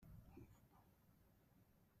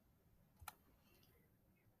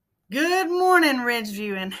Good morning,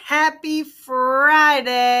 Ridgeview, and happy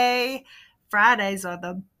Friday. Fridays are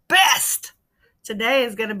the best. Today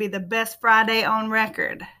is going to be the best Friday on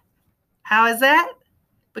record. How is that?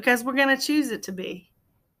 Because we're going to choose it to be.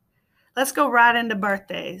 Let's go right into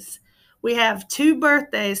birthdays. We have 2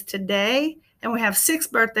 birthdays today, and we have 6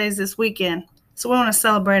 birthdays this weekend. So we want to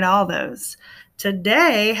celebrate all those.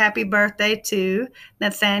 Today, happy birthday to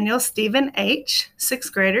Nathaniel Stephen H.,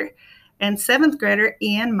 6th grader, and 7th grader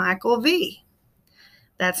Ian Michael V.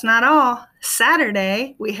 That's not all.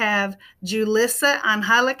 Saturday, we have Julissa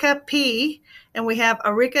Angelica P., and we have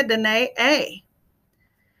Arika Danae A.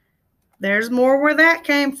 There's more where that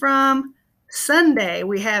came from. Sunday,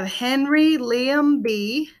 we have Henry Liam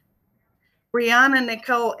B., Brianna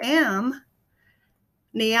Nicole M.,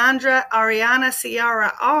 Neandra Ariana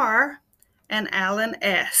Ciara R., and Alan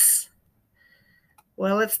S.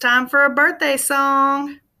 Well, it's time for a birthday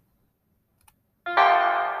song. You're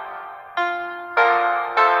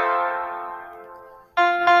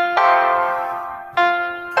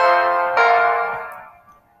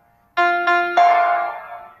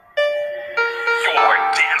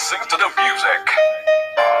dancing to the music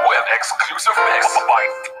with exclusive mix by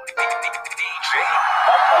DJ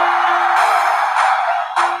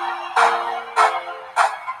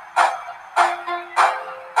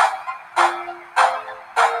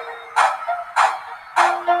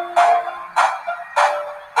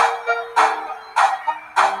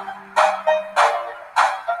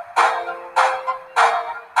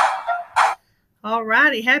All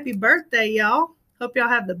righty, happy birthday, y'all. Hope y'all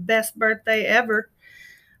have the best birthday ever.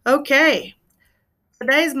 Okay,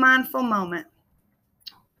 today's mindful moment.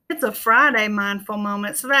 It's a Friday mindful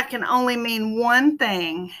moment, so that can only mean one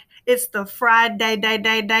thing. It's the Friday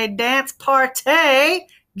dance party.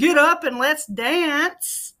 Get up and let's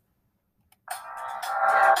dance.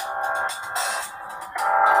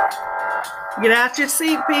 Get out your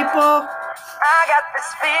seat, people. I got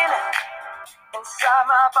this feeling inside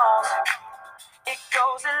my bones. It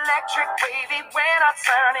goes electric wavy when I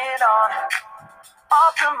turn it on.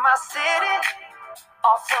 Off from my city,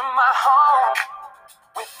 off from my home.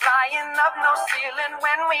 We're flying up no ceiling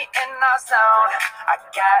when we in our zone. I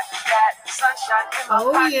got that sunshine in my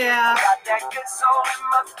pocket. Yeah. Got that good soul in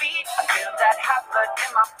my feet. I feel that hot blood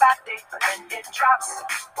in my body when it drops.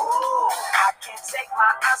 Ooh, I can't take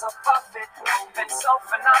my eyes off of it. Moving so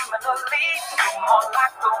phenomenally. You're more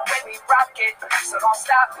like the way we rock it. So don't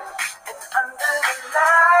stop. And under the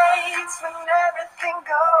lights when everything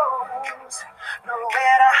goes.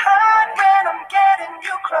 Nowhere to hide when I'm getting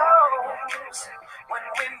you close. When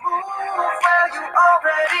we move, well, you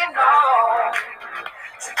already know.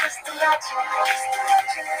 So just imagine.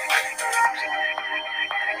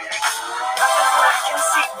 Nothing I can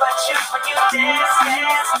see but you when you dance.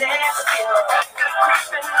 Feel a good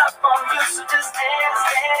creeping up on you, so just dance.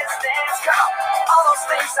 Come on, all those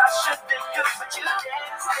things I shouldn't do, but you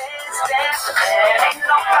dance. There ain't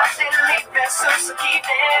nobody leaving soon, so keep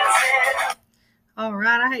dancing. All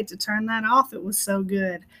right, I hate to turn that off. It was so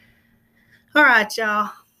good. All right,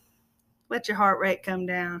 y'all. Let your heart rate come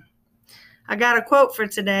down. I got a quote for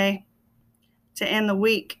today to end the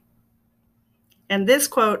week. And this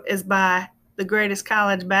quote is by the greatest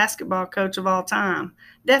college basketball coach of all time.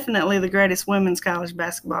 Definitely the greatest women's college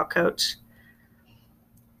basketball coach,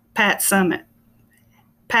 Pat Summitt.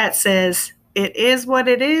 Pat says, "It is what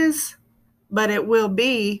it is, but it will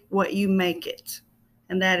be what you make it."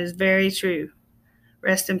 And that is very true.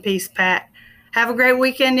 Rest in peace, Pat. Have a great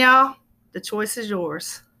weekend, y'all. The choice is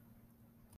yours.